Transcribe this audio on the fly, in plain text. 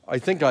I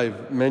think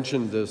I've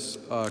mentioned this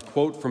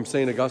quote from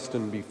St.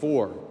 Augustine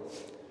before,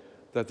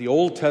 that the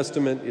Old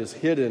Testament is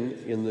hidden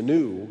in the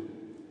New,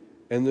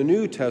 and the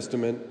New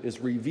Testament is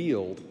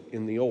revealed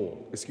in the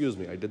Old. Excuse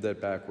me, I did that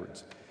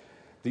backwards.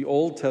 The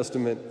Old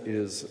Testament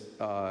is,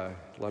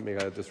 let me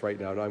get this right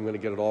now, I'm going to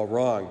get it all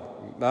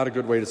wrong. Not a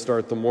good way to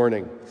start the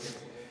morning.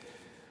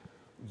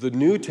 The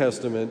New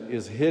Testament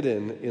is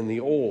hidden in the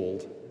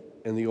Old,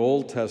 and the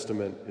Old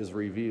Testament is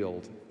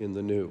revealed in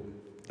the New.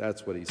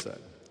 That's what he said.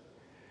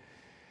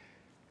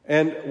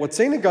 And what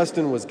St.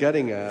 Augustine was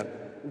getting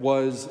at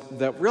was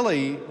that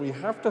really we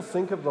have to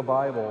think of the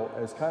Bible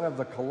as kind of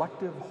the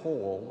collective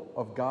whole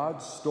of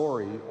God's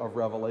story of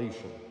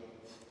revelation.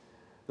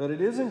 That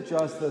it isn't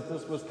just that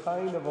this was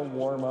kind of a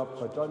warm-up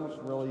but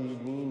doesn't really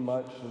mean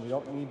much and we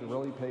don't need to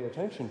really pay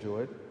attention to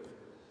it,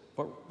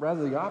 but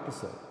rather the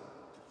opposite.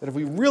 That if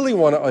we really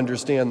want to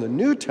understand the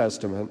New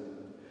Testament,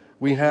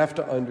 we have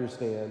to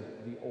understand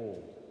the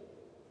Old.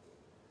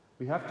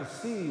 We have to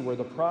see where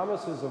the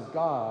promises of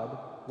God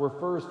were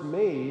first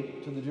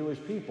made to the Jewish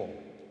people,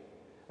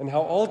 and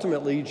how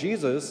ultimately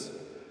Jesus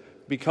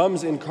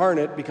becomes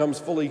incarnate, becomes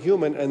fully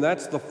human, and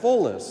that's the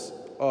fullness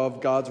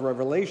of God's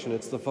revelation.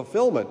 It's the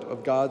fulfillment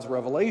of God's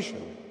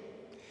revelation.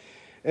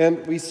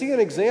 And we see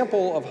an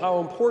example of how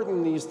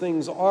important these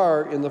things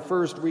are in the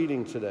first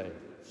reading today.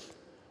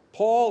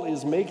 Paul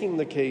is making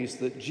the case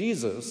that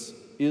Jesus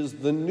is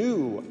the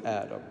new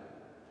Adam.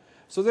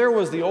 So there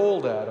was the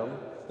old Adam.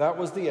 That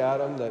was the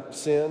Adam that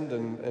sinned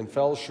and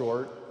fell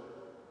short.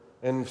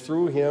 And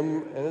through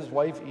him and his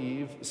wife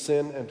Eve,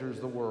 sin enters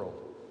the world.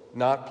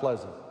 Not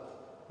pleasant.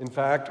 In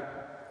fact,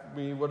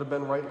 we would have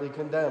been rightly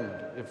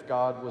condemned if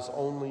God was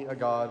only a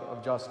God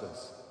of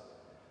justice.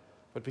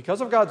 But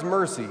because of God's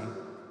mercy,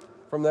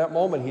 from that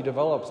moment he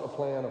develops a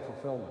plan of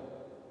fulfillment.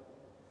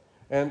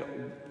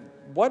 And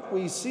what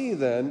we see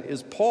then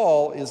is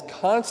Paul is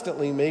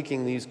constantly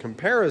making these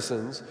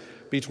comparisons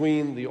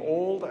between the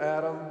old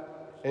Adam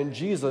and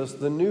Jesus,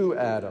 the new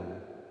Adam.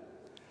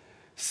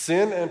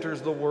 Sin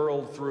enters the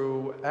world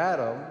through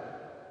Adam.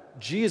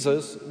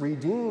 Jesus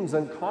redeems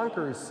and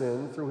conquers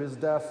sin through his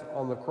death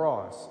on the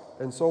cross,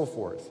 and so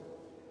forth.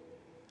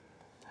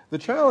 The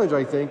challenge,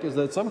 I think, is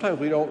that sometimes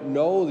we don't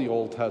know the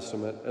Old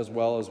Testament as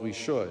well as we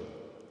should,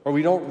 or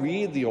we don't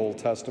read the Old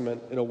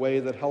Testament in a way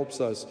that helps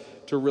us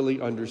to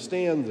really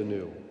understand the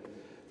New.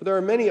 But there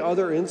are many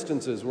other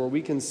instances where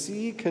we can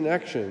see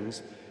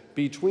connections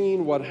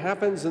between what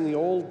happens in the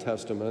Old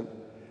Testament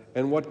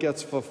and what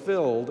gets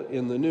fulfilled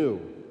in the New.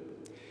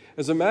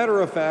 As a matter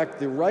of fact,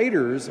 the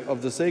writers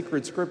of the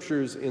sacred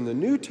scriptures in the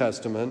New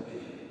Testament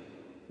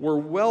were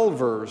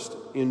well-versed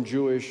in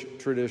Jewish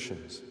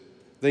traditions.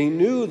 They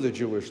knew the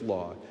Jewish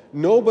law.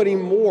 Nobody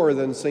more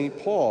than St.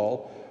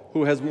 Paul,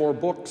 who has more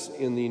books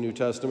in the New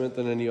Testament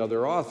than any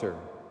other author.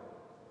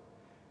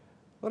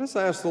 Let us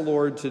ask the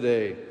Lord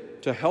today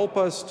to help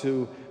us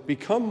to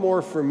become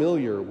more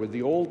familiar with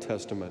the Old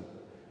Testament,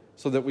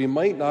 so that we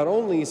might not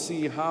only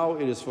see how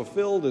it is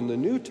fulfilled in the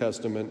New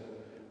Testament,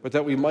 but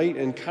that we might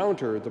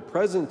encounter the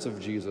presence of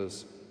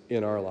Jesus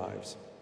in our lives.